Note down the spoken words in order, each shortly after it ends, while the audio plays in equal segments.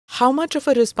how much of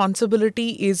a responsibility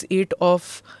is it of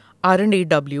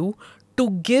R&AW to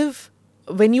give,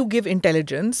 when you give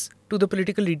intelligence to the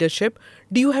political leadership,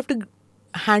 do you have to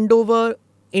hand over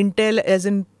intel as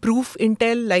in proof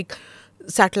intel, like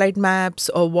satellite maps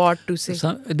or what to say?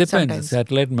 It depends. Sometimes.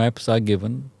 Satellite maps are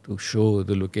given to show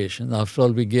the location. After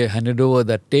all, we handed over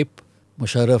that tape,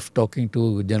 Musharraf talking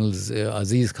to General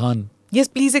Aziz Khan. Yes,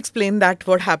 please explain that,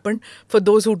 what happened. For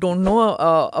those who don't know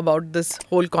about this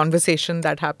whole conversation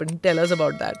that happened, tell us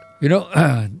about that. You know,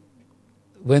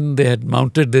 when they had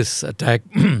mounted this attack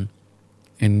on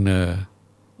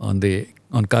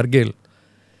Kargil,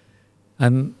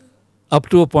 and up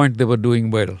to a point they were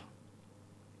doing well.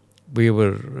 We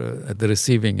were at the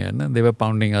receiving end and they were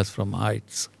pounding us from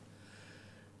heights.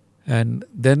 And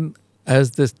then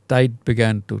as the tide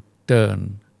began to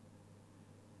turn,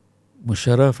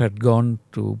 Musharraf had gone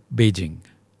to Beijing.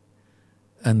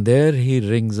 And there he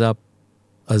rings up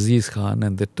Aziz Khan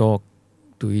and they talk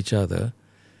to each other.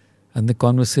 And the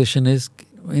conversation is,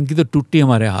 इनकी तो टूटी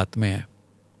हमारे हाथ में है.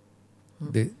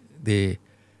 The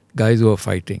guys who are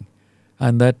fighting.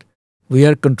 And that we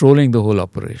are controlling the whole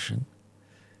operation.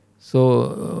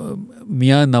 So,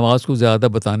 मियाँ नवाज को ज़्यादा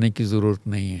बताने की ज़रूरत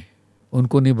नहीं है.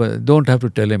 उनको नहीं, don't have to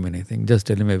tell him anything. Just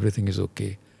tell him everything is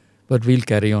okay. But we'll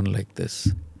carry on like this.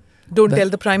 Don't tell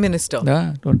the Prime Minister.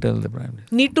 Yeah, don't tell the Prime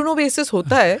Minister. Need to know basis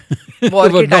होता है war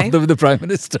के time. Not the Prime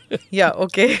Minister. Yeah,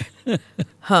 okay.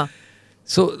 Huh.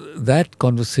 So that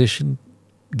conversation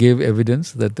gave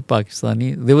evidence that the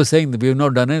Pakistani, they were saying that we have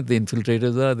not done it, the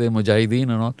infiltrators are, the Mujahideen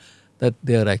and all, that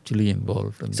they are actually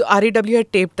involved. So R&AW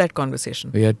had taped that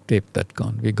conversation? We had taped that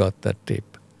we got that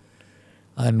tape.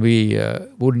 And we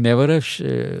would never have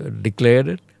declared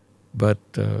it, but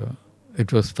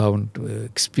it was found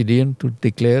expedient to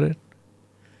declare it.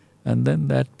 And then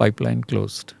that pipeline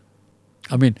closed.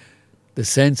 I mean, the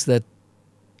sense that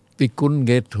we couldn't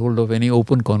get hold of any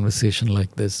open conversation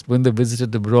like this. When they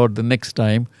visited abroad the next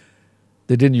time,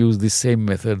 they didn't use the same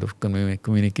method of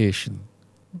communication.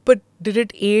 But did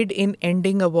it aid in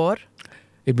ending a war?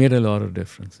 It made a lot of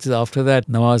difference. After that,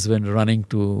 Nawaz went running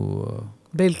to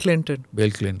Bill Clinton.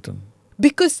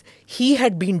 Because he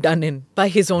had been done in by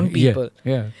his own people.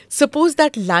 Yeah. Suppose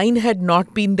that line had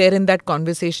not been there in that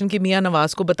conversation, कि मियाँ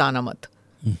नवाज को बताना मत.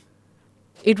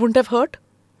 It wouldn't have hurt?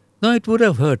 No, it would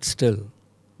have hurt still.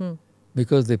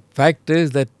 Because the fact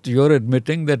is that you're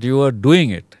admitting that you are doing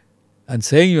it and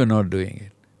saying you're not doing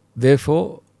it.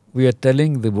 Therefore, we are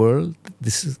telling the world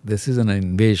this is an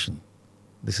invasion.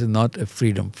 This is not a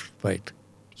freedom fight.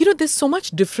 You know, there's so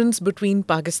much difference between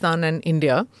Pakistan and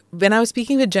India. When I was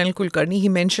speaking with General Kulkarni, he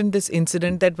mentioned this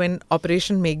incident that when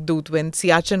Operation Meghdoot, when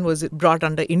Siachen was brought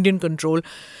under Indian control,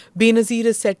 Benazir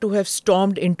is said to have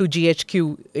stormed into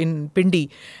GHQ in Pindi.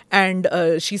 And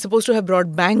she's supposed to have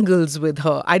brought bangles with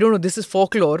her. I don't know, this is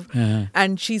folklore.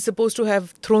 And she's supposed to have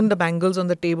thrown the bangles on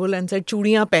the table and said,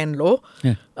 Chudiyan pehen lo,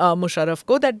 Musharraf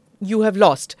ko, that you have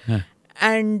lost.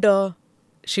 And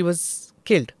she was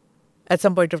killed at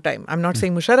some point of time. I'm not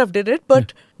saying Musharraf did it,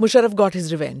 but Musharraf got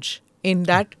his revenge in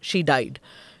that she died.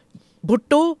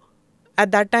 Bhutto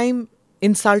at that time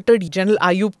insulted General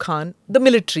Ayub Khan, the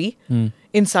military,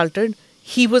 insulted.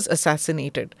 He was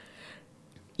assassinated.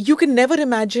 You can never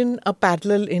imagine a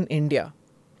parallel in India.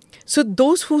 So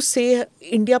those who say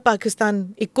India,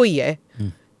 Pakistan, ikko hi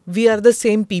hai, we are the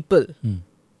same people.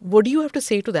 What do you have to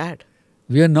say to that?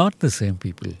 We are not the same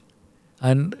people.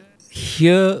 And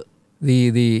here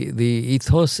the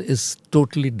ethos is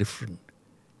totally different.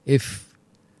 Look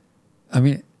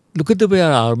at the way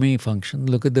our army functions,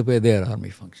 look at the way their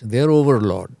army functions. They are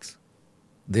overlords.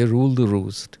 They rule the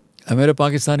roost. I met a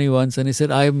Pakistani once and he said,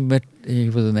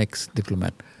 he was an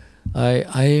ex-diplomat.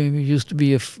 I used to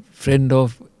be a friend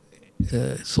of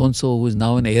so-and-so who is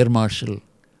now an air marshal.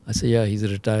 I said, yeah, he's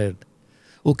retired.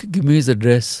 Okay, give me his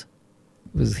address.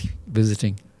 He was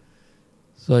visiting.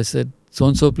 So I said,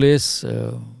 so-and-so place,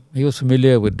 he was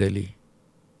familiar with Delhi.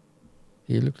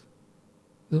 He looked,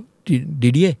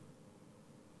 Didier?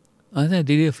 I said,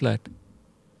 Didier flat.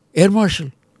 Air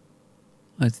marshal?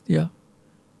 I said, yeah.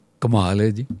 Kamal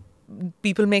hai ji.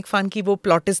 People make fun कि वो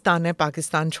प्लॉटिस्तान है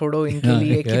पाकिस्तान छोड़ो इनके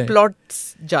लिए कि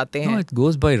plots जाते हैं. No, it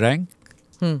goes by rank.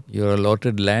 You're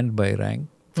allotted land by rank.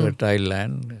 Fertile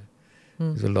land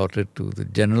is allotted to the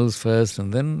generals first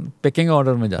and then pecking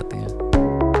order में जाते हैं.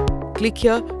 Click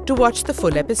here to watch the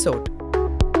full episode.